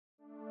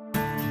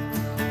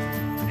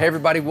Hey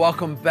everybody,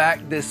 welcome back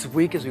this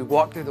week as we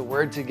walk through the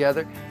Word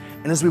together.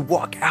 And as we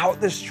walk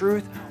out this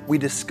truth, we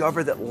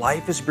discover that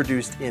life is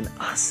produced in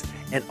us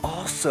and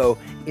also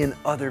in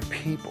other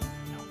people.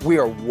 We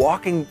are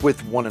walking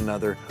with one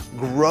another,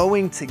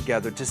 growing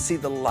together to see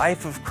the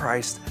life of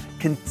Christ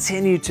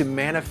continue to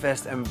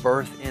manifest and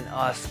birth in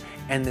us,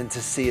 and then to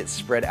see it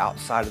spread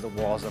outside of the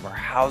walls of our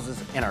houses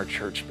and our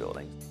church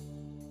buildings.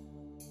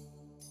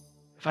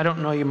 If I don't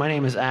know you, my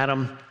name is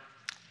Adam.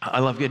 I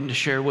love getting to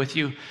share with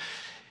you.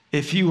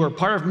 If you are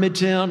part of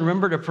Midtown,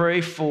 remember to pray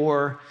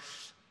for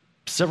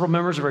several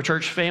members of our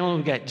church family.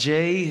 We've got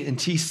Jay and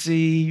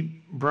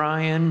TC,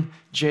 Brian,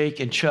 Jake,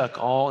 and Chuck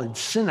all in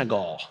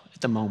Senegal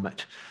at the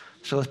moment.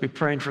 So let's be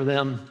praying for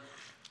them.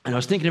 And I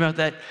was thinking about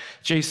that.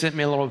 Jay sent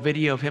me a little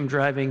video of him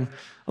driving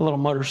a little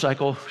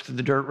motorcycle through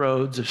the dirt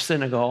roads of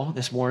Senegal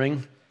this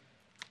morning.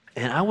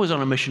 And I was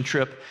on a mission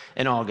trip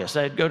in August.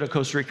 I'd go to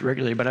Costa Rica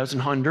regularly, but I was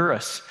in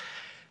Honduras.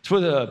 It's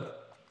with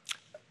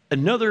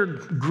another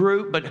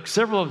group, but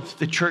several of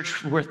the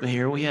church were with me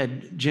here. We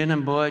had Jen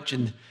and Butch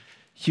and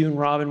Hugh and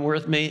Robin were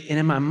with me. And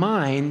in my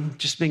mind,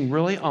 just being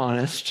really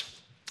honest,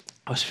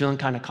 I was feeling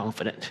kind of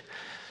confident.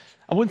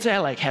 I wouldn't say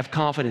I have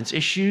confidence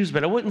issues,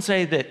 but I wouldn't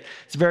say that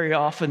it's very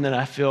often that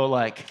I feel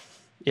like,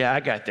 yeah,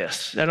 I got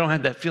this. I don't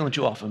have that feeling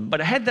too often,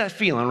 but I had that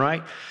feeling,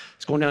 right?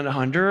 It's going down to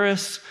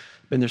Honduras.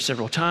 Been there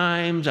several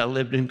times. I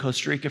lived in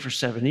Costa Rica for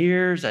 7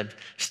 years. I've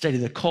studied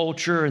the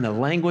culture and the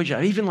language.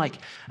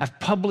 I've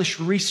published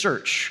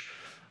research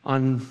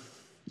on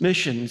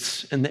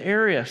missions in the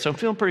area, so I'm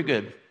feeling pretty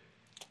good.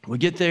 We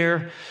get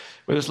there,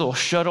 where this little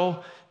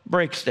shuttle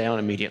breaks down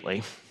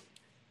immediately.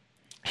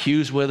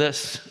 Hugh's with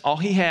us. All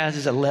he has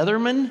is a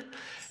Leatherman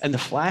and the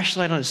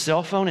flashlight on his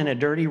cell phone and a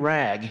dirty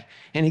rag,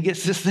 and he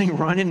gets this thing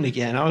running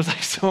again. I was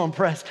so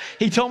impressed.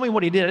 He told me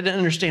what he did. I didn't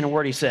understand a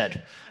word he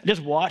said. I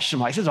just watched him.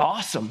 This is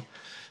awesome.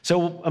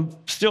 So I'm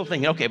still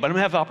thinking, okay, but I'm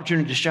gonna have the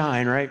opportunity to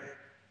shine, right?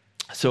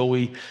 So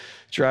we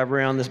drive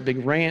around this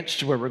big ranch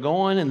to where we're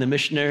going, and the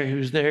missionary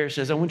who's there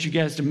says, I want you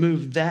guys to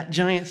move that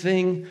giant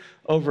thing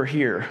over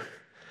here.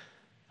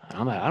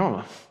 I'm like, I don't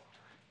know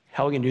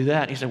how we can do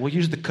that. He said, we'll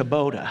use the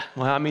Kubota.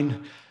 Well, I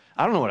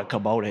don't know what a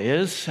Kubota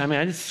is.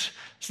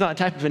 It's not a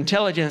type of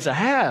intelligence I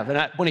have.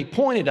 And when he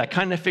pointed, I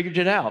kind of figured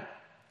it out.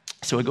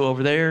 So we go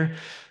over there.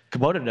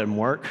 Kubota doesn't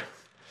work.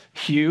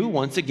 Hugh,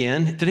 once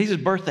again, today's his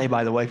birthday,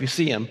 by the way, if you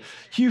see him.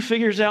 Hugh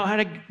figures out how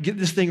to get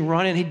this thing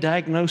running. He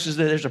diagnoses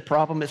that there's a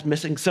problem. It's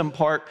missing some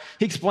part.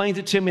 He explains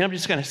it to me. I'm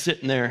just kind of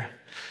sitting there,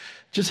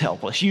 just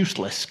helpless,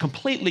 useless,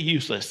 completely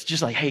useless.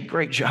 Just like, hey,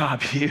 great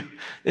job, Hugh.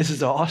 This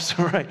is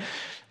awesome, right?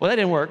 Well, that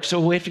didn't work,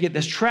 so we have to get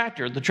this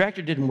tractor. The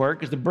tractor didn't work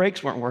because the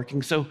brakes weren't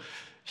working, so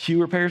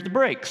Hugh repairs the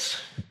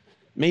brakes.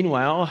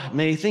 Meanwhile,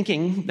 me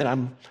thinking that I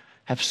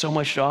have so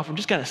much to offer, I'm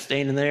just kind of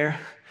standing there,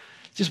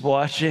 just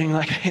watching,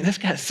 hey, this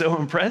guy's so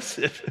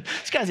impressive.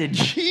 This guy's a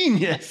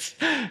genius,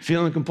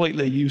 feeling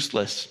completely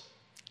useless.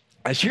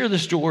 I share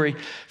this story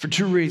for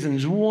two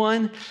reasons.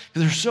 One,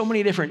 because there's so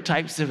many different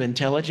types of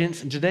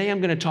intelligence, and today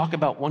I'm going to talk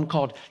about one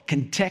called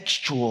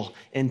contextual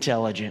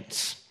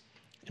intelligence.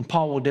 And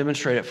Paul will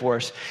demonstrate it for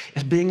us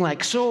as being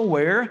so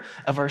aware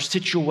of our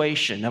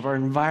situation, of our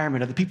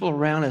environment, of the people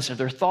around us, of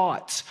their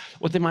thoughts,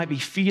 what they might be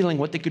feeling,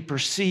 what they could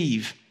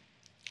perceive,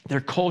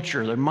 their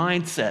culture, their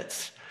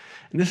mindsets.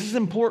 And this is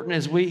important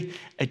as we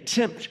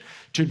attempt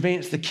to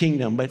advance the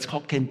kingdom, but it's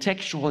called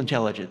contextual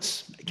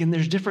intelligence. Again,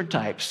 there's different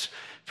types.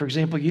 For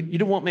example, you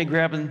don't want me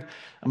grabbing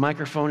a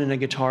microphone and a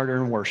guitar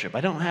during worship. I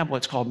don't have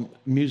what's called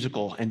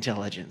musical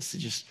intelligence.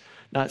 It's just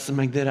not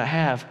something that I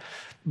have.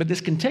 But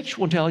this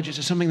contextual intelligence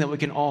is something that we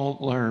can all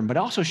learn. But I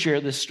also share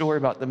this story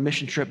about the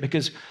mission trip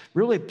because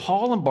really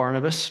Paul and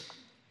Barnabas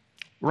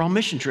were on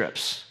mission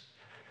trips,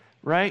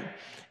 right?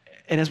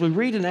 And as we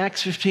read in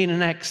Acts 15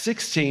 and Acts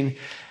 16,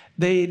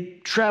 they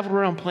traveled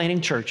around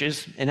planting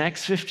churches. In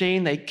Acts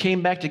 15, they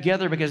came back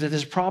together because of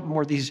this problem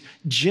where these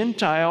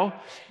Gentile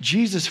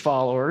Jesus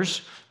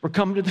followers were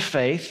coming to the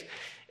faith.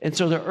 And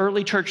so the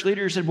early church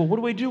leaders said, well, what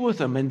do we do with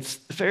them? And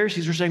the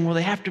Pharisees were saying, well,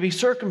 they have to be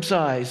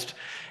circumcised.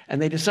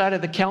 And they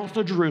decided, the Council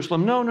of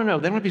Jerusalem, no, they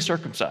don't have to be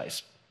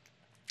circumcised.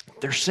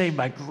 They're saved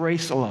by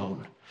grace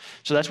alone.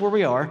 So that's where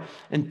we are.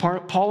 And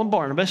Paul and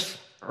Barnabas,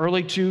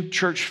 early two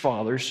church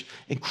fathers,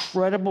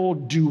 incredible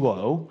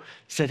duo,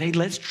 said, hey,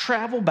 let's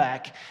travel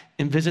back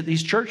and visit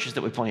these churches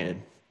that we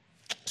planted.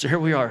 So here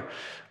we are.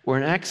 We're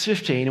in Acts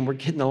 15, and we're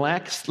hitting the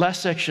last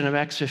section of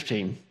Acts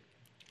 15,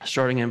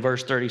 starting in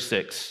verse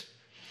 36.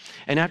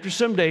 And after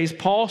some days,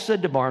 Paul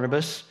said to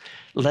Barnabas,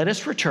 let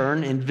us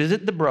return and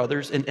visit the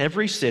brothers in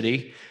every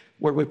city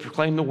where we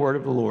proclaim the word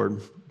of the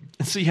Lord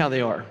and see how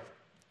they are.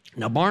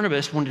 Now,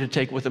 Barnabas wanted to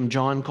take with him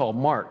John called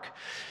Mark,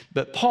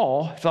 but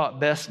Paul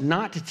thought best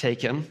not to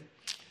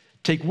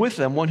take with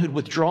them one who'd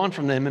withdrawn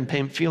from them in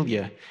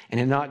Pamphylia and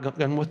had not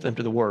gone with them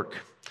to the work.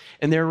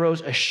 And there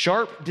arose a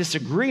sharp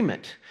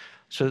disagreement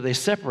so that they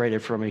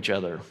separated from each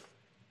other.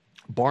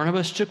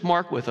 Barnabas took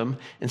Mark with him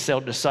and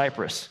sailed to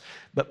Cyprus,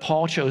 but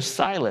Paul chose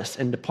Silas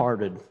and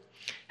departed,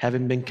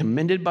 having been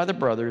commended by the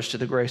brothers to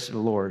the grace of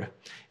the Lord.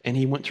 And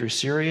he went through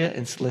Syria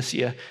and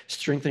Cilicia,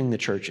 strengthening the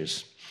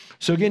churches.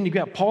 So again, you've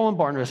got Paul and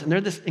Barnabas, and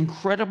they're this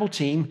incredible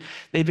team.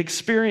 They've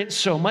experienced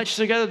so much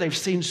together. They've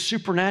seen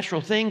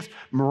supernatural things,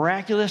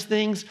 miraculous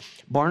things.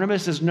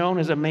 Barnabas is known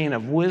as a man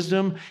of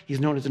wisdom. He's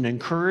known as an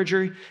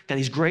encourager, got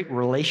these great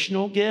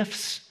relational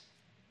gifts.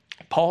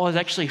 Paul is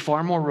actually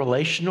far more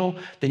relational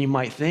than you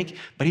might think,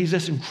 but he's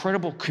this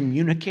incredible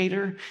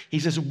communicator.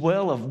 He's this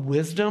well of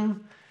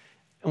wisdom.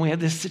 And we have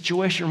this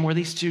situation where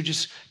these two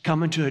just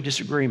come into a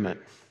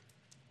disagreement.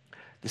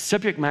 The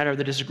subject matter of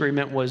the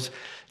disagreement was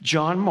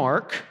John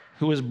Mark,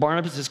 who was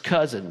Barnabas'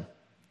 cousin,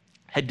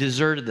 had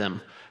deserted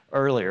them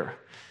earlier.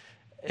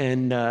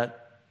 And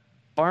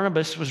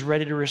Barnabas was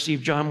ready to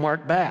receive John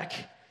Mark back.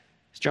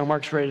 John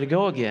Mark's ready to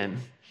go again.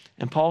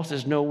 And Paul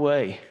says, no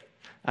way,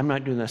 I'm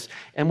not doing this.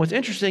 And what's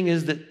interesting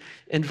is that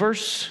in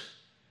verse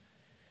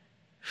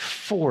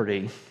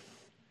 40,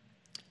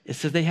 it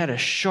says they had a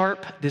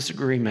sharp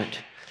disagreement.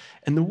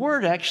 And the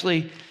word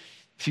actually,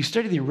 if you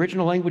study the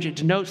original language, it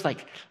denotes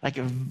like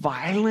a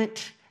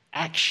violent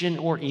action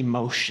or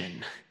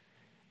emotion.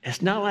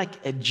 It's not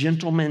like a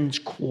gentleman's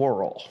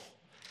quarrel.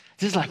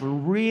 This is like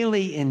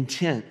really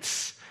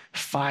intense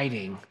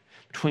fighting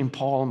between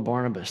Paul and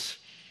Barnabas.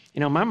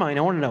 In my mind,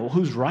 I want to know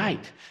who's right.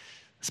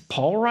 Is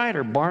Paul right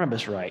or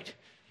Barnabas right?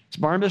 Is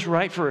Barnabas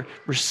right for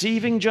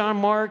receiving John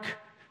Mark,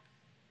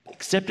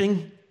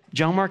 accepting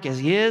John Mark as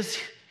he is?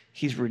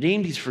 He's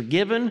redeemed, he's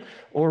forgiven.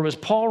 Or was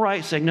Paul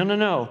right saying,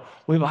 no,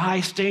 we have a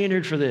high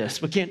standard for this.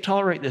 We can't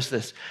tolerate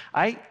this.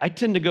 I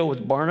tend to go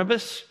with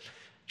Barnabas,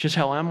 just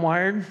how I'm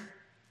wired.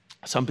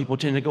 Some people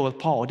tend to go with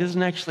Paul. It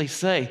doesn't actually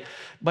say.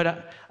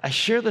 But I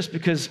share this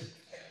because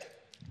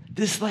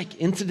this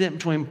incident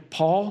between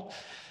Paul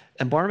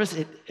and Barnabas,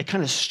 it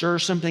kind of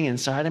stirs something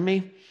inside of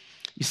me.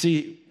 You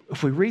see,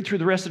 if we read through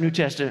the rest of the New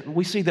Testament,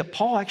 we see that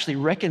Paul actually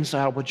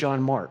reconciled with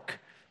John Mark.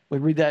 We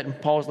read that in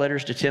Paul's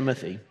letters to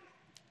Timothy.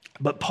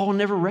 But Paul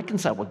never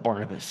reconciled with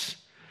Barnabas.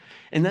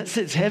 And that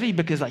sits heavy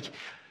because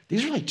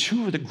these are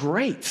two of the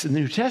greats in the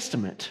New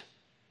Testament.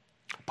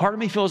 Part of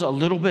me feels a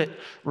little bit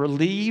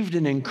relieved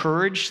and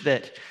encouraged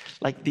that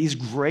these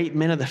great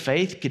men of the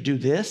faith could do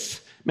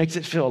this. Makes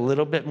it feel a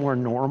little bit more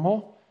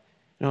normal.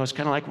 It's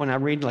kind of like when I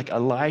read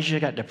Elijah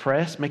got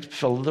depressed, makes me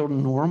feel a little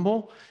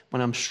normal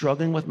when I'm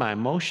struggling with my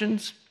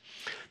emotions.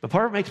 But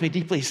part of it makes me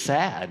deeply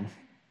sad.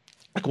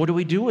 What do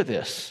we do with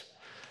this?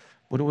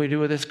 What do we do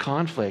with this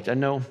conflict? I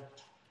know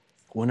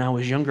when I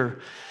was younger,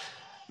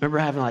 I remember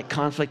having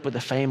conflict with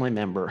a family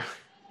member.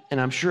 And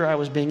I'm sure I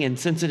was being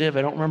insensitive.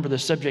 I don't remember the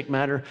subject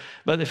matter.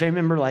 But the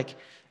family member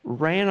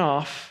ran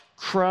off,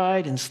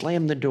 cried, and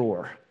slammed the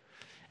door.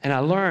 And I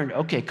learned,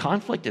 okay,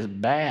 conflict is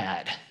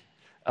bad.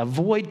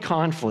 Avoid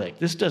conflict.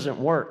 This doesn't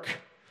work.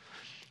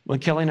 When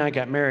Kelly and I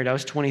got married, I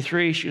was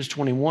 23, she was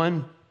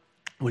 21.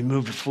 We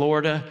moved to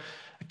Florida.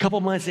 A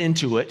couple months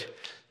into it,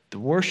 the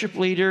worship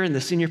leader and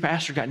the senior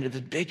pastor got into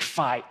this big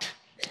fight,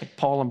 like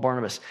Paul and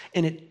Barnabas,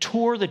 and it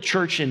tore the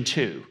church in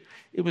two.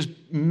 It was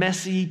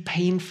messy,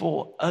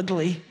 painful,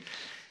 ugly,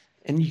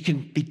 and you can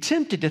be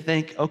tempted to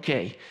think,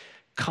 okay,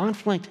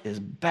 conflict is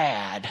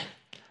bad.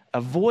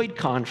 Avoid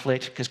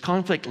conflict because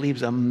conflict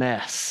leaves a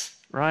mess,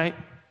 right?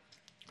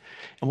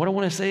 And what I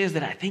want to say is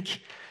that I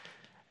think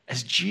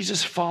as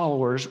Jesus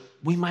followers,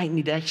 we might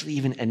need to actually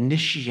even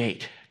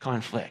initiate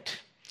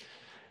conflict.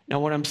 Now,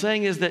 what I'm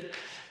saying is that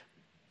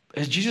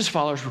as Jesus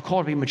followers, we're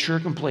called to be mature,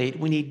 complete.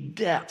 We need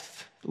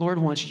depth. The Lord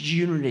wants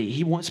unity.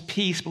 He wants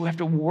peace, but we have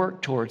to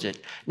work towards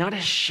it, not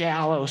a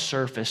shallow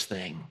surface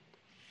thing.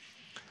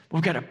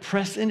 We've got to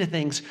press into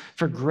things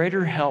for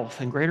greater health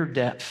and greater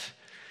depth.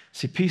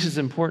 See, peace is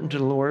important to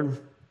the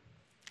Lord.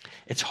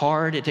 It's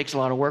hard. It takes a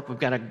lot of work. We've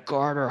got to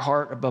guard our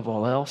heart above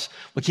all else.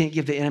 We can't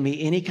give the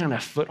enemy any kind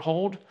of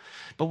foothold,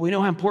 but we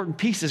know how important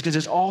peace is because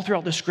it's all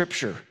throughout the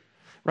Scripture,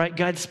 right?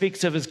 God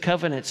speaks of his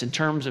covenants in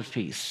terms of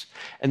peace.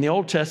 In the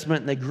Old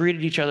Testament, they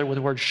greeted each other with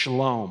the word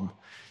shalom,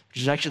 which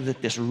is actually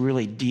this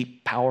really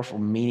deep, powerful,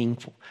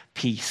 meaningful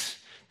peace.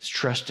 It's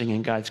trusting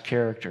in God's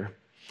character.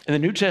 In the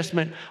New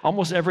Testament,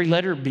 almost every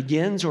letter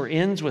begins or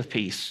ends with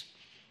peace.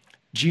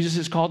 Jesus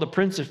is called the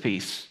Prince of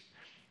Peace.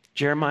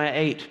 Jeremiah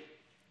 8,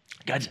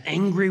 God's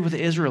angry with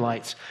the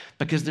Israelites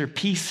because they're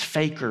peace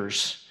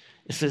fakers.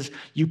 It says,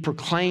 you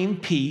proclaim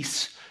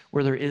peace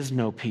where there is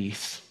no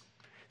peace.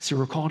 So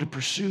we're called to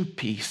pursue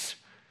peace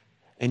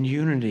and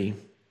unity.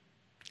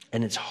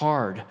 And it's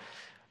hard,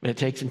 but it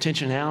takes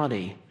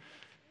intentionality.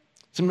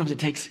 Sometimes it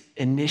takes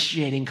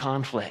initiating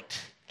conflict.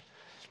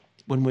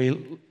 When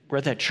we were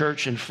at that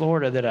church in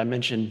Florida that I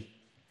mentioned,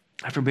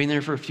 after being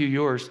there for a few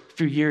years,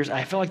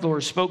 I felt like the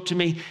Lord spoke to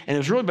me, and it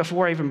was really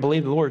before I even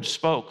believed the Lord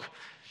spoke.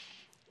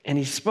 And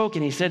he spoke,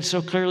 and he said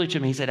so clearly to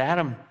me, he said,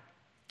 Adam,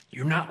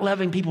 you're not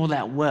loving people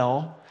that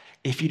well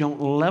if you don't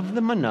love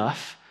them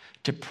enough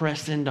to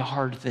press into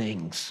hard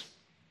things.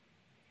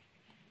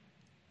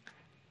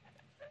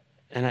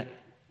 And I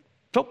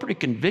felt pretty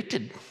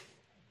convicted.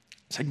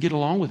 So I could get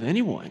along with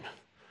anyone.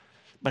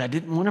 But I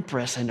didn't want to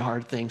press into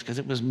hard things because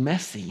it was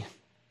messy.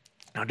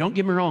 Now, don't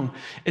get me wrong.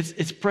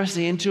 It's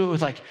pressing into it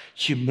with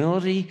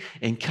humility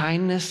and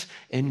kindness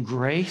and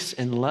grace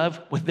and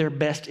love with their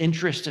best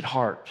interest at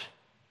heart.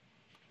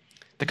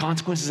 The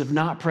consequences of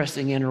not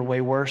pressing in are way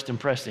worse than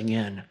pressing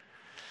in.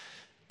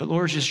 But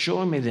Lord's just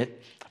showing me that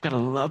I've got to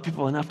love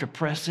people enough to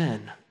press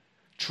in,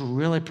 to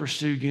really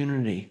pursue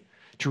unity,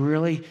 to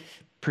really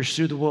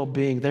pursue the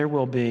well-being, their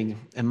well-being,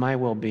 and my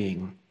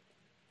well-being.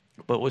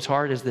 But what's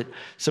hard is that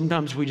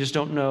sometimes we just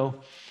don't know,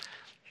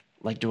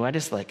 like, do I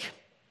just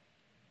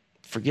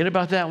forget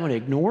about that one,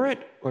 ignore it,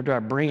 or do I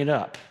bring it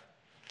up?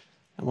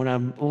 And when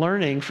I'm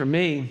learning, for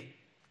me,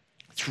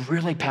 it's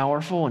really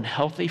powerful and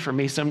healthy for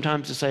me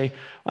sometimes to say,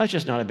 well, that's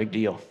just not a big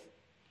deal,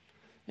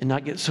 and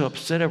not get so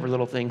upset over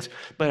little things.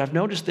 But I've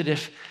noticed that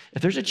if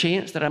there's a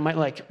chance that I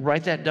might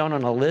write that down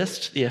on a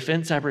list, the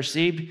offense I've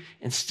received,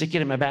 and stick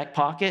it in my back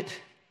pocket,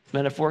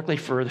 metaphorically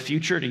for the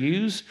future to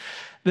use,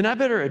 then I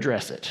better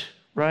address it,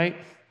 right?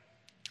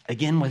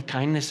 Again, with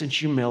kindness and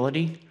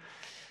humility.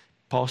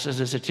 Paul says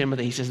this to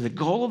Timothy. He says, the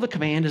goal of the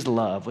command is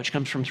love, which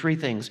comes from three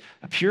things: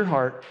 a pure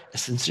heart, a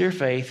sincere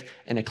faith,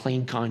 and a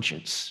clean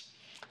conscience.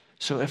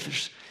 So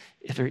if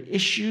there are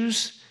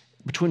issues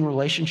between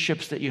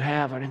relationships that you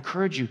have, I'd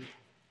encourage you,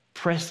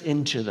 press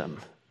into them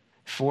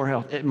for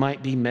help. It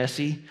might be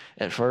messy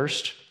at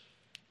first.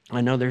 I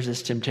know there's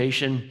this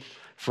temptation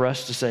for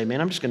us to say, man,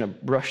 I'm just going to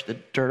brush the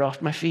dirt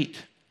off my feet.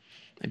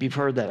 Maybe you've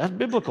heard that. That's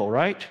biblical,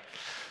 right?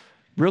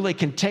 Really,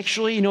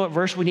 contextually, you know what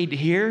verse we need to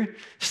hear?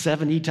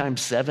 70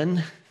 times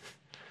 7.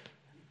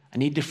 I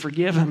need to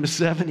forgive him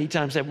 70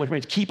 times 7, which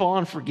means keep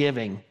on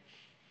forgiving.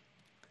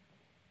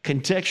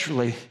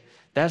 Contextually,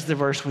 that's the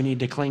verse we need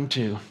to cling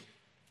to.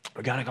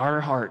 We've got to guard our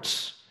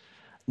hearts,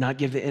 not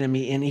give the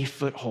enemy any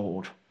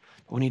foothold.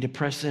 We need to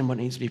press in what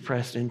needs to be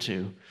pressed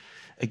into,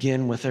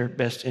 again, with their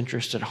best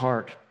interest at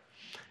heart.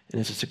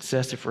 And it's a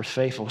success if we're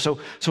faithful. So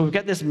we've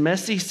got this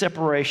messy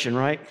separation,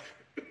 right?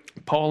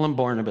 Paul and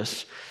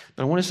Barnabas.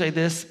 But I want to say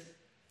this.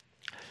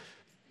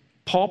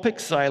 Paul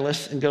picks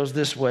Silas and goes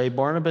this way.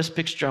 Barnabas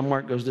picks John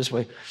Mark, goes this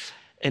way.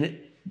 And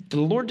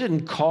the Lord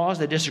didn't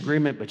cause a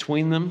disagreement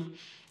between them,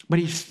 but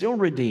he still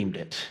redeemed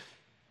it.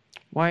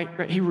 Why?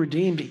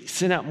 He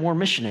sent out more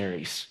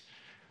missionaries,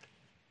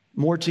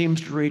 more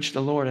teams to reach the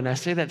Lord. And I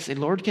say that to say,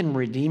 Lord can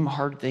redeem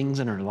hard things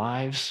in our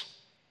lives.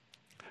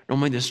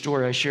 Normally the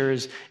story I share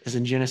is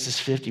in Genesis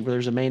 50, where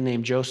there's a man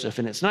named Joseph.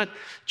 And it's not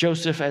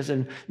Joseph as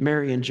in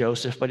Mary and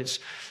Joseph, but it's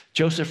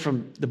Joseph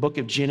from the book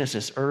of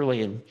Genesis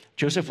early. And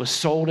Joseph was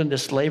sold into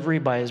slavery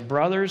by his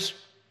brothers,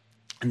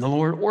 and the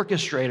Lord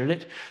orchestrated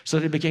it so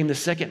that he became the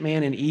second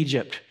man in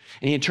Egypt.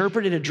 And he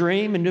interpreted a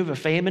dream and knew of a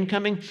famine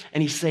coming,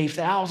 and he saved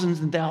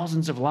thousands and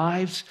thousands of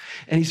lives.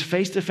 And he's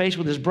face to face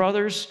with his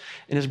brothers,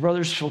 and his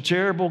brothers feel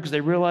terrible because they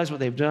realize what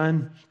they've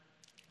done.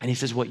 And he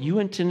says, what you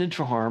intended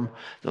for harm,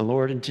 the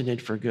Lord intended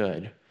for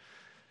good.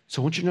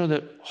 So I want you to know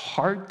that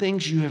hard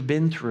things you have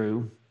been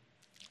through,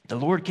 the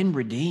Lord can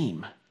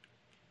redeem.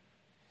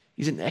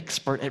 He's an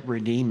expert at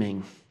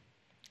redeeming.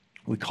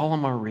 We call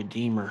him our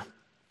Redeemer.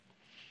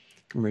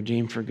 He can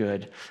redeem for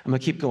good. I'm going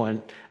to keep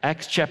going.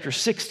 Acts chapter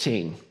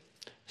 16.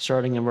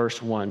 Starting in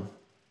verse 1.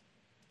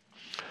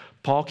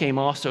 Paul came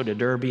also to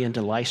Derbe and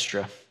to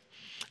Lystra.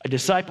 A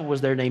disciple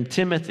was there named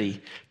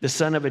Timothy, the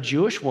son of a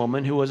Jewish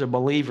woman who was a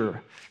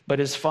believer, but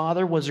his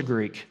father was a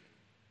Greek.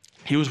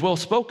 He was well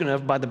spoken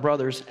of by the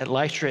brothers at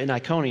Lystra and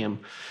Iconium.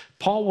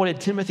 Paul wanted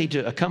Timothy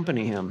to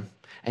accompany him,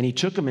 and he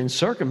took him and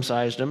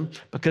circumcised him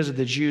because of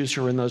the Jews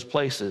who were in those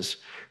places,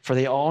 for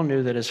they all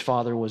knew that his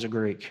father was a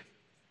Greek.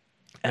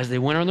 As they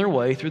went on their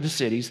way through the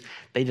cities,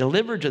 they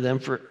delivered to them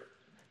for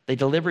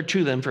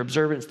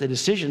observance the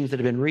decisions that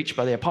had been reached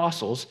by the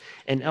apostles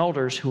and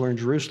elders who were in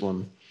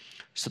Jerusalem.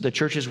 So the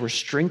churches were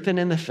strengthened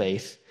in the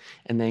faith,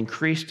 and they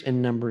increased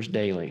in numbers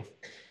daily.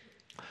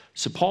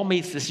 So Paul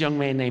meets this young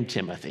man named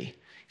Timothy.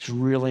 He's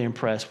really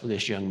impressed with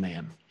this young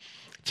man.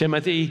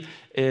 Timothy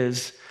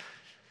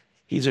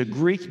he's a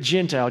Greek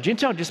Gentile.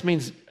 Gentile just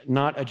means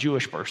not a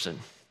Jewish person.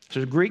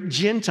 So a Greek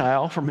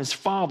Gentile from his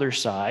father's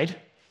side.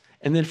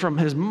 And then from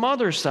his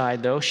mother's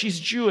side, though, she's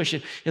Jewish.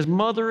 His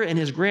mother and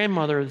his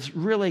grandmother are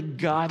really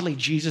godly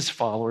Jesus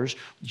followers,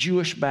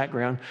 Jewish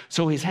background.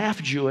 So he's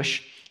half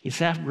Jewish, he's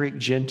half Greek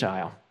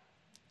Gentile.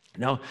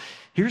 Now,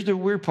 here's the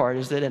weird part,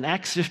 is that in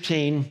Acts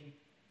 15,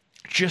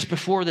 just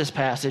before this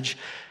passage,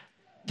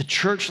 the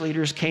church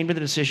leaders came to the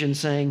decision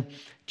saying,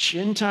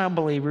 Gentile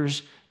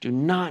believers do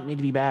not need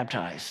to be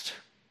baptized.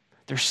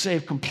 They're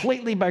saved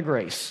completely by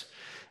grace.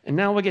 And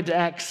now we get to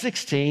Acts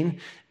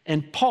 16,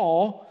 and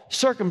Paul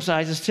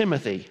circumcises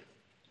Timothy.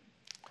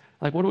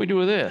 Like, what do we do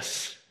with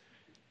this?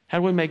 How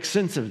do we make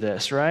sense of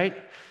this, right?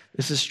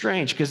 This is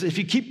strange, because if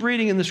you keep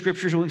reading in the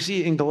scriptures, we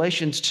see in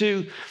Galatians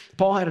 2,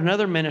 Paul had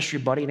another ministry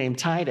buddy named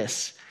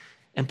Titus,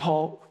 and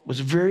Paul was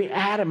very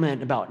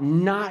adamant about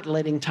not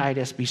letting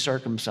Titus be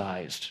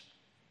circumcised.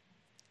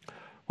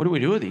 What do we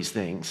do with these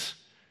things?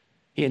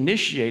 He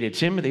initiated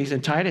Timothy's,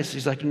 and Titus,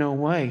 he's like, no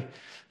way.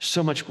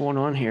 So much going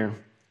on here.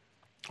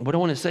 What I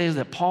want to say is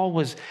that Paul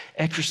was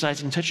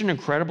exercising such an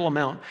incredible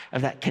amount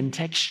of that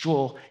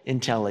contextual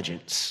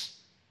intelligence.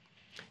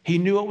 He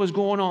knew what was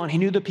going on. He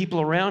knew the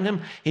people around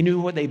him. He knew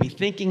what they'd be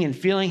thinking and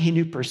feeling. He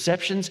knew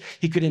perceptions.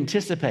 He could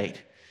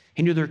anticipate.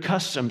 He knew their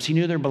customs. He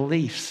knew their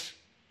beliefs.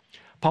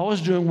 Paul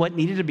was doing what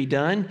needed to be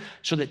done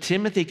so that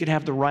Timothy could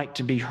have the right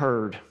to be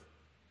heard.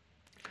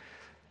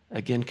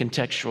 Again,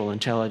 contextual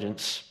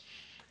intelligence,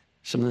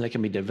 something that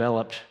can be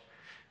developed.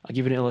 I'll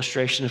give you an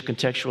illustration of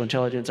contextual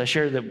intelligence. I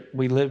shared that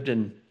we lived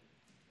in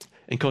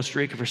Costa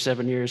Rica for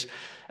 7 years.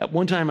 At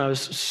one time, I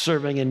was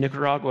serving in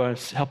Nicaragua. I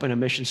was helping a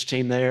missions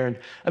team there, and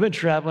I've been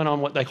traveling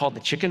on what they call the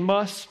chicken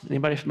bus.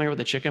 Anybody familiar with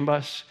the chicken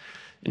bus?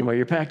 Anyway,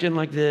 you're packed in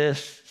like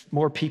this,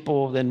 more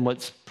people than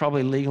what's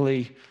probably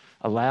legally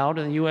allowed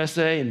in the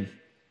USA, and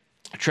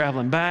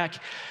traveling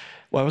back.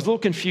 Well, I was a little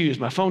confused.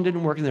 My phone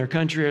didn't work in their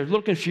country. I was a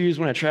little confused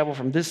when I traveled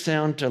from this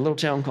town to a little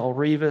town called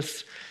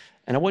Rivas,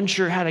 and I wasn't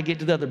sure how to get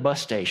to the other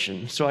bus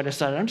station. So I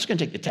decided I'm just going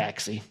to take the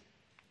taxi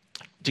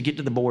to get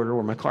to the border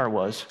where my car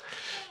was.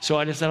 So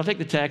I decided I'll take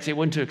the taxi. It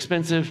wasn't too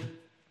expensive.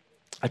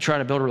 I tried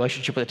to build a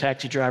relationship with a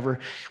taxi driver.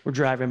 We're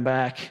driving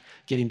back,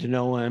 getting to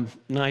know him.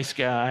 Nice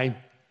guy.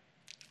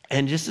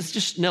 And it's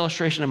just an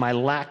illustration of my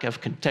lack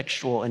of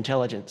contextual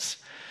intelligence.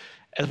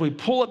 As we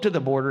pull up to the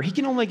border, he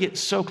can only get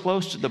so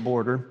close to the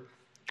border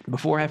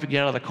before I have to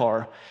get out of the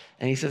car.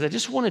 And he says, I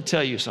just want to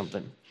tell you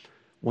something.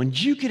 When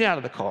you get out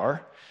of the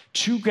car,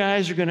 2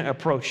 guys are going to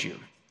approach you.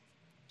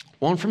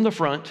 One from the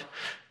front,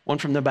 one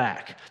from the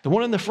back. The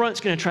one in the front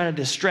is going to try to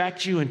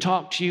distract you and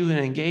talk to you and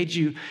engage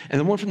you. And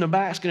the one from the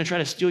back is going to try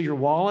to steal your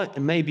wallet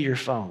and maybe your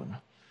phone.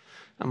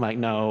 I'm like,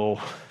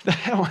 no, that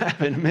don't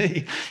happen to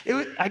me.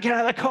 I get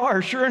out of the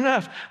car, sure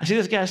enough. I see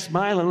this guy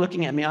smiling,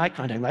 looking at me, eye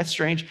contact. That's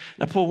strange.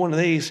 And I pull one of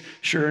these.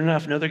 Sure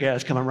enough, another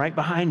guy's coming right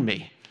behind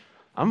me.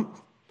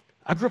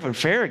 I grew up in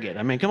Farragut.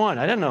 I mean, come on,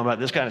 I didn't know about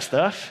this kind of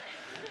stuff.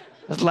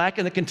 I was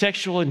lacking the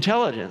contextual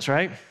intelligence,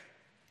 right?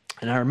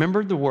 And I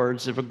remembered the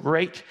words of a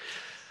great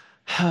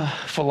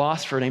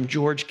philosopher named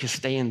George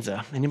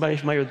Costanza. Anybody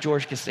familiar with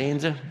George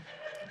Costanza?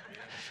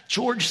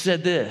 George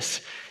said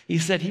this. He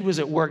said he was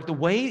at work. The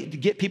way to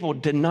get people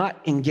to not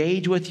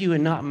engage with you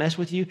and not mess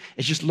with you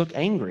is just look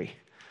angry.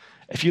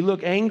 If you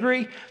look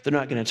angry, they're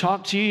not going to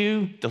talk to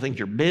you. They'll think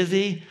you're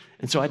busy.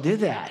 And so I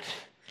did that.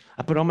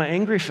 I put on my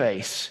angry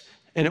face,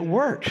 and it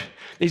worked.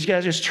 These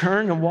guys just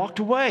turned and walked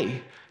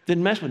away.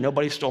 Didn't mess with.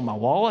 Nobody stole my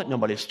wallet.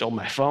 Nobody stole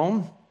my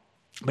phone.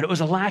 But it was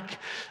a lack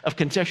of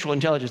contextual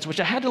intelligence, which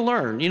I had to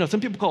learn. You know,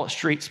 some people call it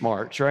street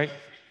smarts, right?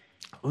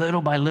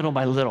 Little by little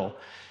by little.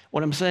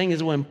 What I'm saying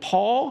is when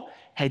Paul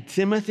had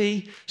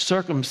Timothy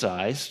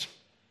circumcised,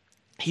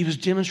 he was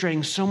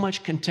demonstrating so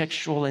much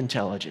contextual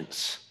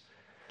intelligence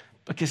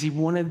because he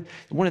wanted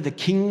the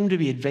kingdom to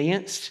be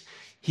advanced.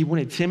 He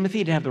wanted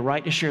Timothy to have the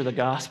right to share the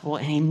gospel,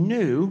 and he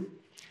knew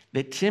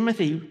that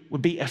Timothy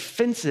would be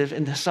offensive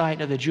in the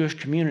sight of the Jewish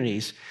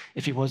communities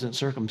if he wasn't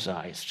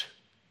circumcised.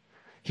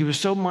 He was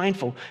so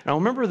mindful. And I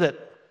remember that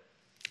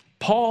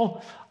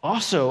Paul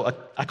also,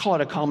 I call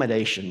it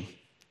accommodation.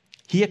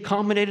 He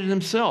accommodated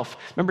himself.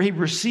 Remember, he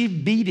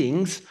received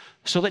beatings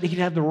so that he could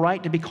have the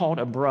right to be called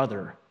a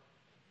brother,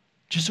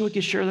 just so he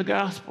could share the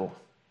gospel.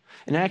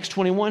 In Acts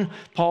 21,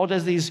 Paul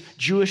does these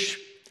Jewish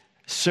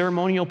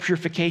ceremonial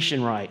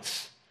purification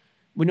rites.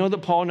 We know that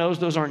Paul knows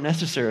those aren't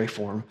necessary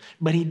for him,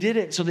 but he did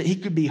it so that he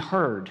could be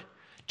heard,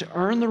 to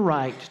earn the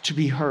right to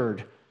be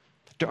heard,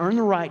 to earn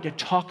the right to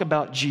talk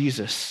about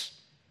Jesus.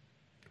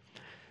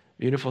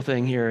 Beautiful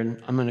thing here,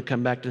 and I'm going to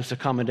come back to this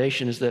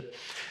accommodation, is that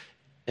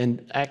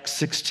in Acts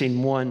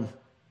 16:1,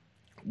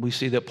 we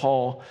see that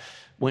Paul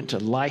went to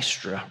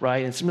Lystra,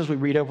 right? And sometimes we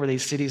read over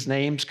these cities'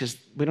 names because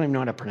we don't even know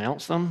how to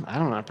pronounce them. I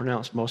don't know how to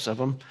pronounce most of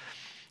them.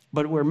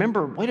 But we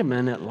remember, wait a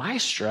minute,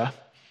 Lystra,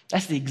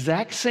 that's the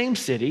exact same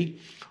city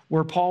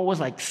where Paul was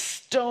like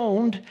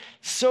stoned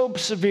so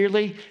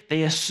severely,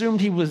 they assumed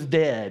he was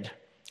dead.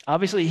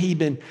 Obviously, he'd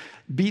been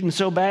beaten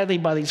so badly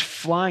by these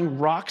flying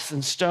rocks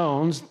and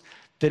stones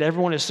that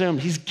everyone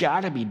assumed he's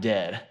got to be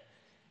dead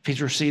if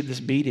he's received this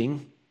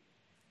beating.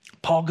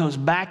 Paul goes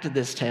back to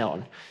this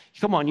town.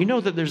 Come on, you know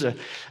that there's a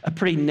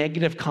pretty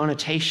negative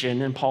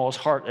connotation in Paul's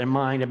heart and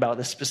mind about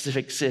this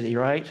specific city,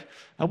 right?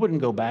 I wouldn't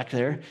go back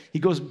there. He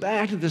goes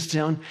back to this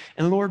town,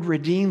 and the Lord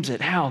redeems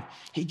it. How?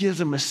 He gives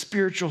him a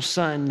spiritual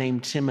son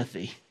named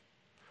Timothy.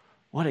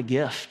 What a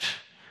gift.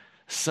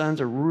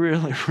 Sons are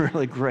really,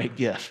 really great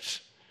gifts.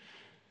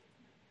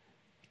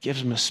 He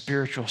gives him a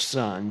spiritual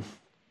son.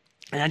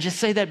 And I just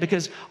say that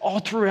because all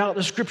throughout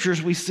the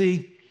scriptures we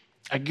see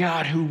a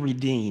God who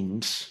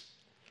redeems,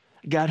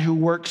 a God who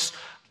works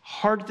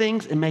hard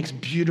things and makes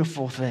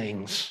beautiful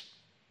things.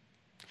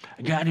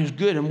 A God who's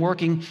good and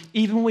working,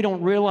 even when we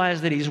don't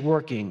realize that he's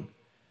working.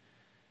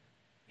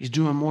 He's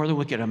doing more than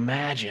we could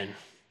imagine.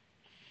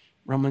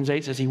 Romans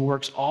 8 says he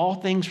works all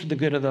things for the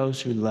good of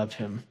those who love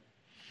him.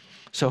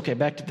 So, okay,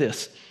 back to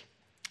this.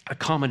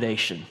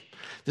 Accommodation.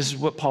 This is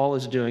what Paul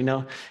is doing.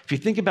 Now, if you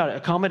think about it,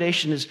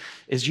 accommodation is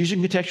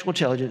using contextual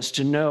intelligence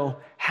to know,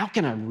 how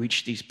can I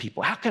reach these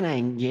people? How can I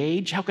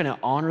engage? How can I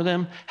honor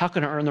them? How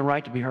can I earn the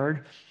right to be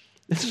heard?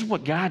 This is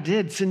what God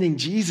did, sending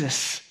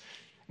Jesus.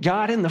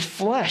 God in the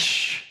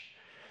flesh.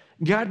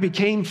 God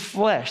became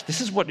flesh.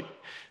 This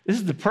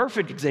is the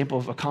perfect example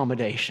of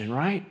accommodation,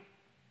 right?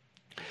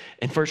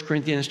 In 1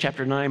 Corinthians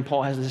chapter 9,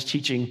 Paul has this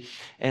teaching,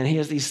 and he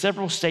has these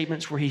several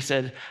statements where he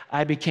said,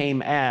 I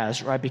became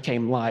as, or I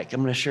became like.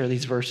 I'm going to share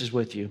these verses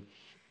with you.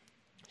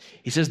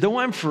 He says, though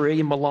I'm free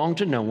and belong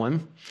to no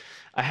one,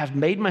 I have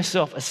made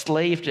myself a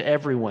slave to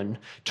everyone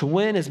to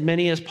win as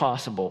many as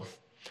possible.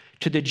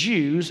 To the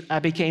Jews, I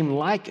became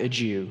like a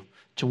Jew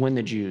to win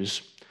the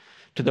Jews.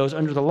 To those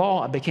under the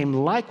law, I became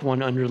like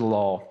one under the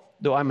law,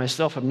 though I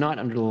myself am not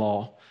under the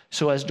law,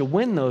 so as to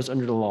win those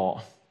under the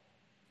law.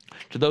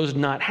 To those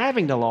not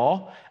having the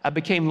law, I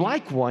became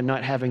like one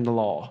not having the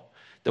law,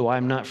 though I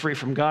am not free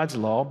from God's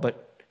law,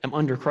 but am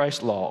under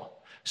Christ's law,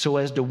 so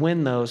as to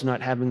win those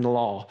not having the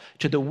law.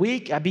 To the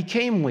weak, I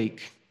became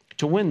weak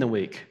to win the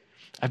weak.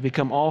 I've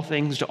become all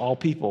things to all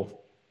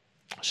people,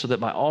 so that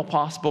by all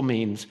possible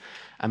means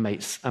I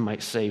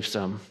might save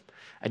some.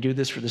 I do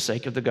this for the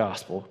sake of the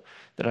gospel,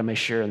 that I may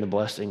share in the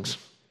blessings.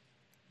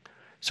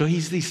 So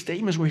he's these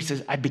statements where he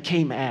says, I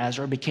became as,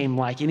 or I became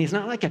like. And he's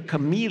not like a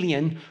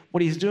chameleon.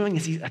 What he's doing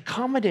is he's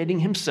accommodating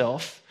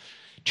himself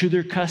to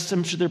their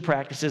customs, to their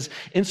practices,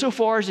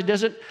 insofar as it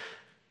doesn't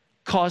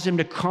cause him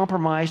to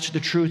compromise to the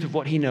truth of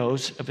what he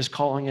knows of his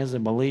calling as a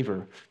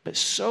believer, but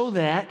so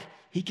that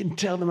he can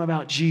tell them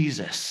about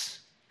Jesus.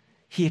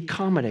 He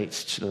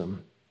accommodates to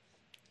them.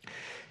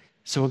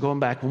 So we're going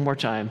back one more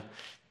time.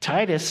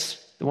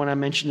 Titus, the one I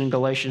mentioned in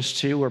Galatians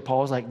 2, where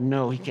Paul's like,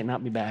 no, he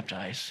cannot be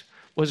baptized,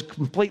 was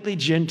completely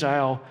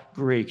Gentile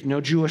Greek,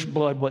 no Jewish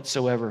blood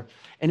whatsoever.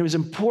 And it was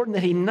important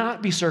that he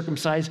not be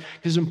circumcised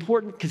because it's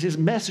important because his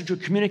message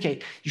would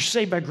communicate, you're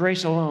saved by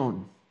grace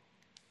alone.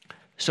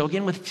 So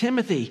again, with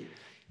Timothy,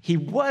 he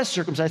was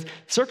circumcised.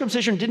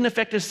 Circumcision didn't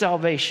affect his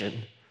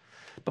salvation,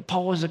 but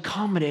Paul was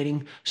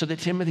accommodating so that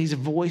Timothy's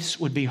voice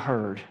would be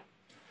heard,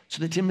 so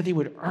that Timothy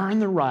would earn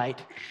the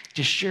right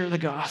to share the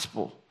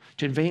gospel,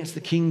 to advance the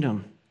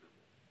kingdom,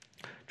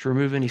 to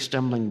remove any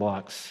stumbling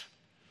blocks.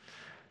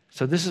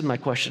 So this is my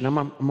question.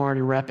 I'm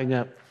already wrapping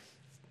up.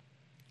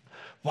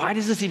 Why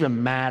does this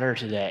even matter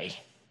today?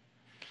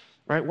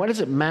 Right? Why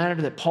does it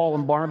matter that Paul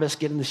and Barnabas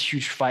get in this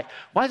huge fight?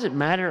 Why does it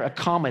matter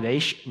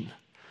accommodation?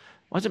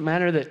 Why does it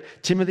matter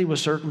that Timothy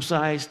was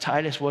circumcised,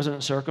 Titus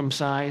wasn't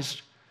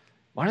circumcised?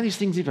 Why do these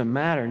things even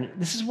matter? And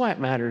this is why it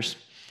matters.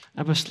 I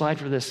have a slide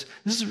for this.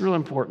 This is real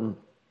important.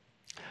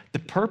 The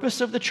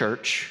purpose of the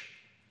church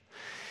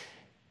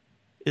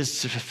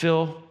is to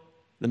fulfill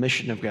the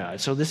mission of God.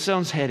 So this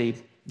sounds heady.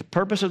 The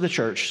purpose of the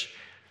church,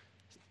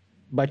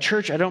 by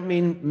church, I don't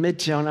mean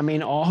Midtown, I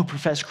mean all who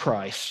profess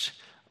Christ.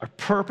 Our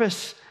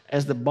purpose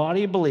as the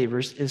body of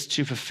believers is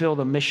to fulfill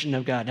the mission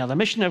of God. Now, the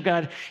mission of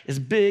God is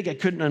big. I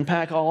couldn't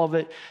unpack all of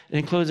it. It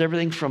includes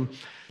everything from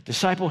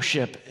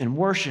discipleship and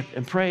worship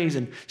and praise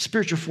and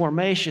spiritual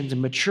formations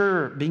and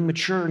being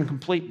mature and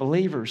complete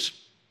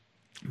believers.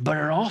 But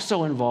it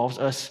also involves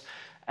us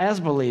as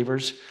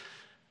believers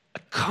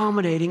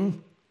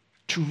accommodating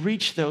to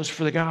reach those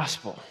for the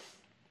gospel,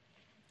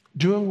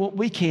 doing what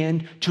we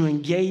can to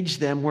engage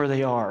them where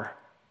they are.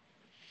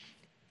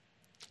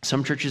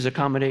 Some churches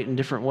accommodate in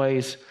different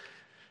ways.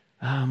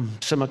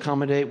 Some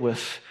accommodate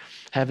with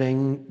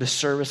having the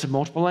service in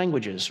multiple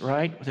languages,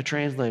 right, with a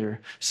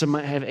translator. Some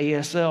might have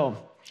ASL.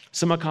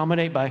 Some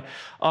accommodate by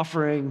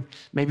offering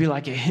maybe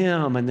like a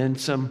hymn and then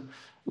some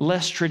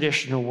less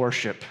traditional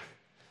worship.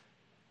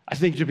 I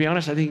think, to be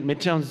honest,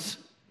 Midtown's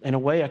in a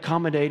way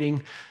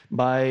accommodating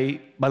by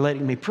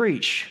letting me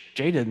preach.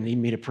 Jay doesn't need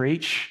me to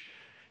preach.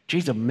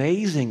 Jay's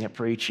amazing at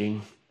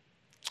preaching.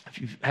 If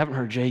you haven't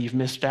heard Jay, you've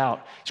missed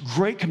out. He's a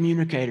great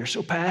communicator,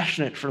 so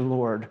passionate for the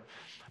Lord.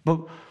 But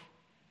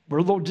we're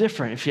a little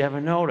different, if you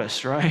haven't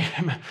noticed, right?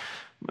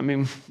 I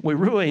mean, we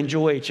really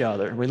enjoy each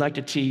other. We like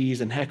to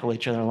tease and heckle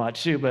each other a lot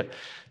too, but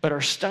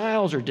our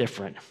styles are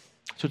different.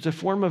 So it's a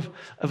form of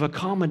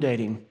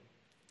accommodating,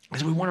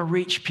 because we want to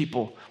reach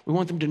people. We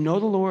want them to know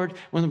the Lord. We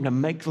want them to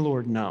make the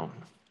Lord known.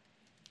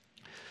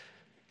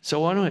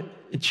 So I want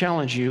to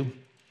challenge you.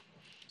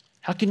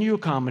 How can you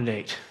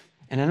accommodate?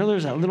 And I know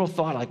there's that little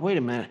thought like, wait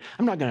a minute,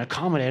 I'm not going to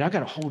accommodate. I've got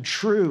to hold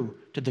true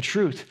to the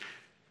truth.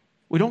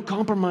 We don't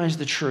compromise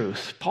the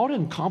truth. Paul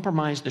didn't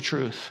compromise the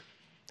truth.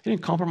 He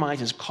didn't compromise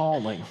his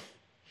calling,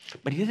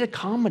 but he did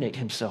accommodate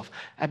himself.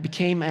 I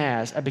became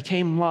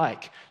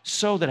like,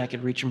 so that I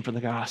could reach him for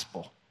the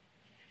gospel.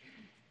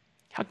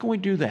 How can we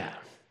do that?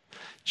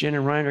 Jen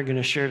and Ryan are going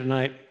to share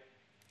tonight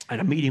at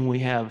a meeting we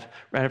have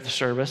right after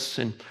service,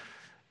 and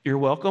you're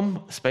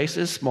welcome. Space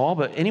is small,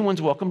 but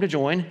anyone's welcome to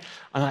join.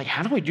 I'm like,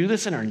 how do we do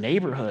this in our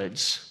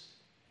neighborhoods?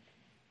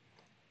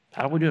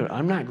 How do we do it?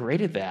 I'm not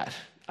great at that.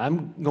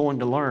 I'm going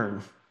to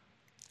learn.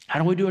 How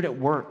do we do it at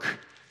work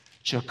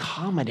to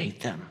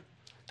accommodate them,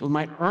 that we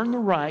might earn the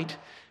right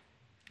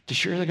to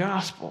share the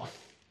gospel?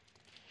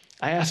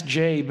 I asked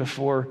Jay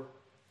before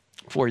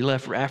he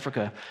left for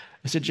Africa.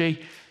 I said, Jay,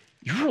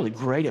 you're really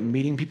great at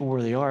meeting people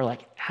where they are.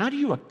 Like, how do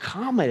you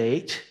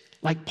accommodate,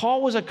 like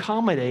Paul was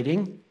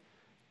accommodating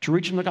to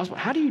reach them the gospel?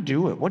 How do you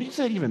do it? What does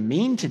that even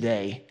mean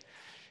today?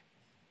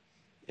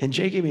 And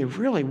Jay gave me a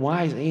really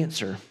wise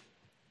answer.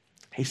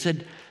 He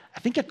said, I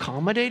think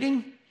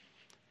accommodating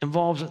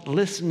involves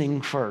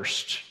listening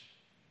first.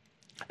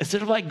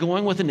 Instead of like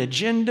going with an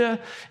agenda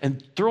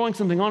and throwing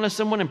something onto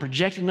someone and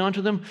projecting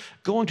onto them,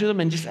 going to them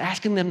and just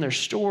asking them their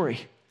story.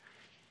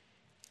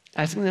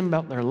 Asking them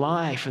about their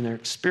life and their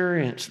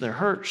experience, their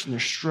hurts and their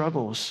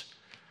struggles,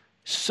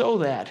 so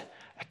that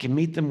I can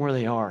meet them where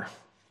they are.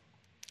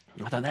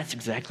 And I thought, that's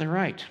exactly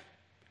right.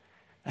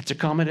 That's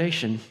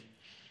accommodation.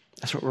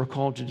 That's what we're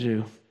called to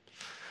do.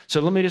 So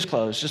let me just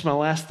close. Just my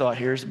last thought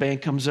here as the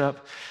band comes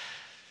up.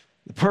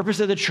 The purpose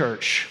of the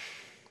church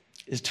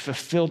is to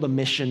fulfill the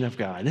mission of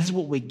God. This is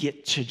what we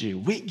get to do.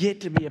 We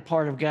get to be a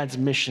part of God's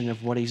mission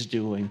of what he's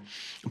doing.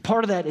 And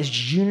part of that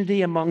is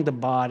unity among the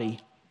body.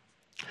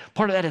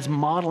 Part of that is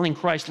modeling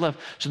Christ's love.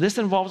 So this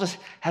involves us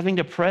having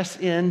to press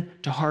in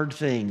to hard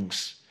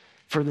things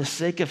for the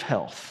sake of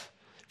health,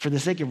 for the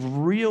sake of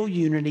real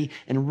unity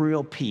and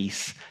real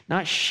peace,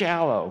 not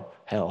shallow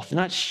health,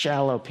 not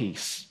shallow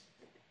peace.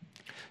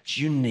 It's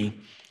unity.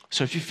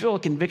 So if you feel a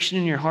conviction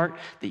in your heart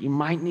that you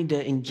might need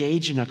to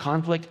engage in a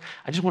conflict,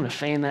 I just want to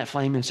fan that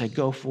flame and say,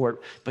 go for it,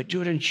 but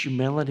do it in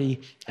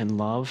humility and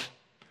love.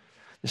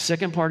 The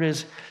second part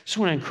is, I just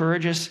want to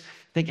encourage us,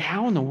 think,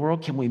 how in the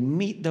world can we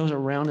meet those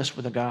around us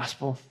with the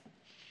gospel?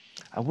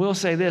 I will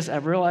say this,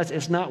 I've realized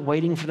it's not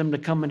waiting for them to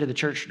come into the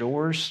church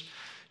doors.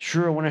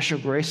 Sure, I want to show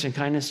grace and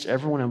kindness to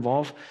everyone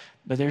involved,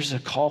 but there's a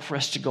call for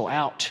us to go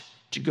out,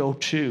 to go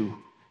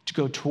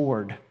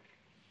toward,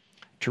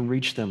 to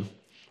reach them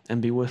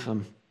and be with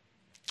them.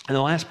 And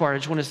the last part, I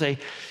just want to say,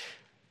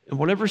 in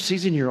whatever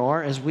season you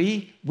are, as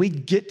we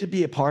get to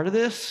be a part of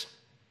this,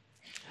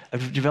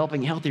 of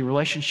developing healthy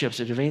relationships,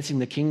 of advancing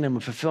the kingdom,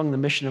 of fulfilling the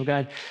mission of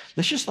God,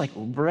 let's just like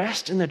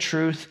rest in the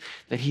truth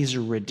that he's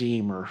a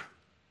redeemer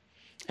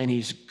and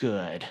he's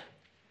good.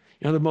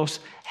 You know, the most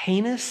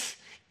heinous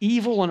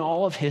evil in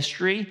all of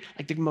history,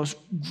 like the most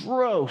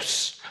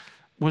gross,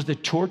 was the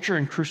torture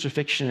and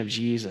crucifixion of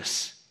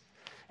Jesus.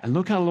 And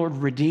look how the Lord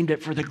redeemed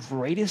it for the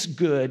greatest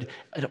good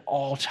of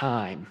all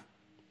time.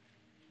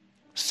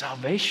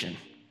 Salvation.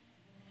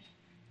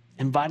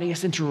 Inviting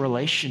us into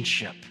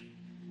relationship,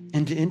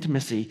 into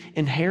intimacy,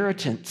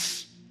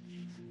 inheritance,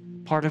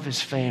 part of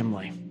his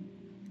family.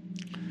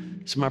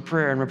 So my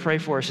prayer, and my pray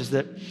for us, is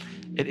that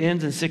it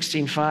ends in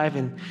 16:5,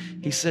 and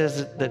he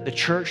says that the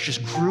church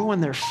just grew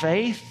in their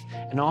faith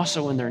and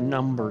also in their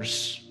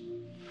numbers.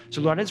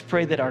 So Lord, I just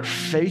pray that our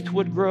faith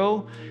would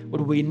grow.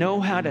 Would we know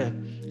how to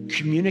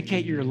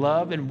communicate your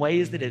love in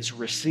ways that it's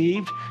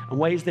received, in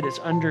ways that it's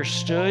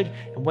understood,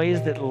 in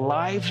ways that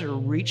lives are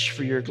reached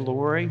for your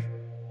glory.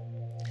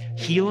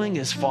 Healing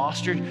is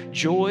fostered,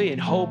 joy and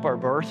hope are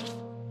birthed.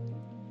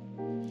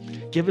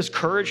 Give us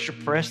courage to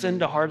press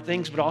into hard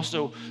things, but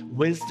also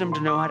wisdom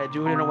to know how to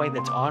do it in a way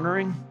that's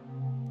honoring.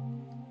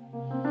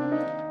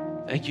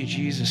 Thank you,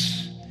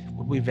 Jesus.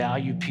 Would we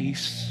value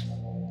peace?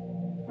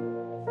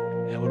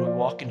 And would we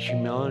walk in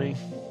humility?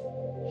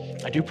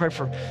 I do pray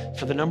for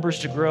the numbers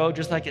to grow,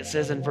 just like it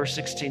says in verse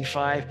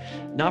 16:5,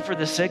 not for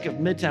the sake of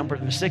Midtown, but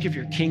for the sake of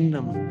your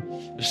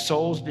kingdom, the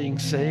souls being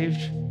saved.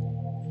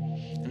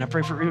 And I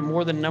pray for even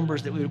more than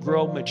numbers, that we would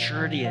grow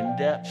maturity and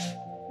depth,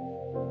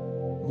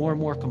 more and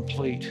more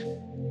complete.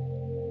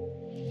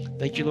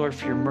 Thank you, Lord,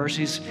 for your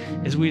mercies.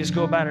 As we just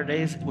go about our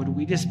days, would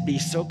we just be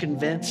so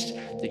convinced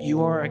that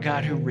you are a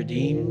God who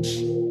redeems?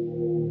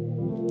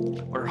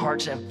 Would our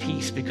hearts have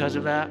peace because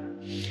of that?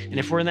 And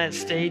if we're in that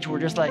stage, we're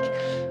just like,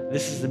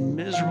 this is a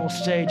miserable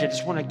stage, I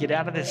just want to get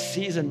out of this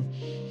season,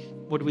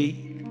 would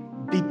we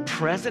be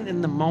present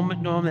in the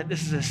moment, knowing that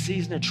this is a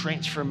season of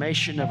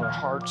transformation of our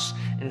hearts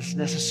and it's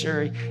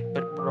necessary,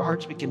 but our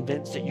hearts be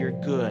convinced that you're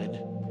good.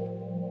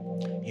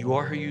 You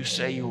are who you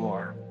say you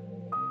are.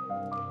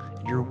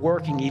 You're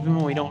working even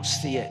when we don't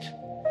see it.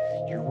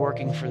 You're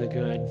working for the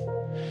good.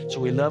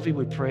 So we love you,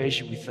 we praise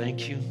you, we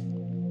thank you.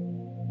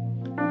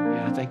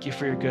 Yeah, thank you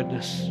for your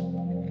goodness.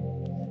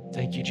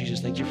 Thank you,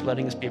 Jesus. Thank you for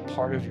letting us be a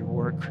part of your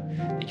work.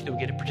 Thank you that we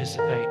get to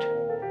participate.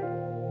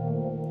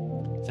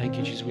 Thank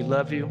you, Jesus. We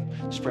love you.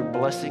 Spread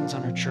blessings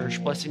on our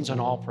church, blessings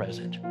on all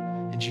present.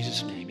 In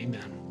Jesus' name,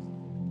 amen.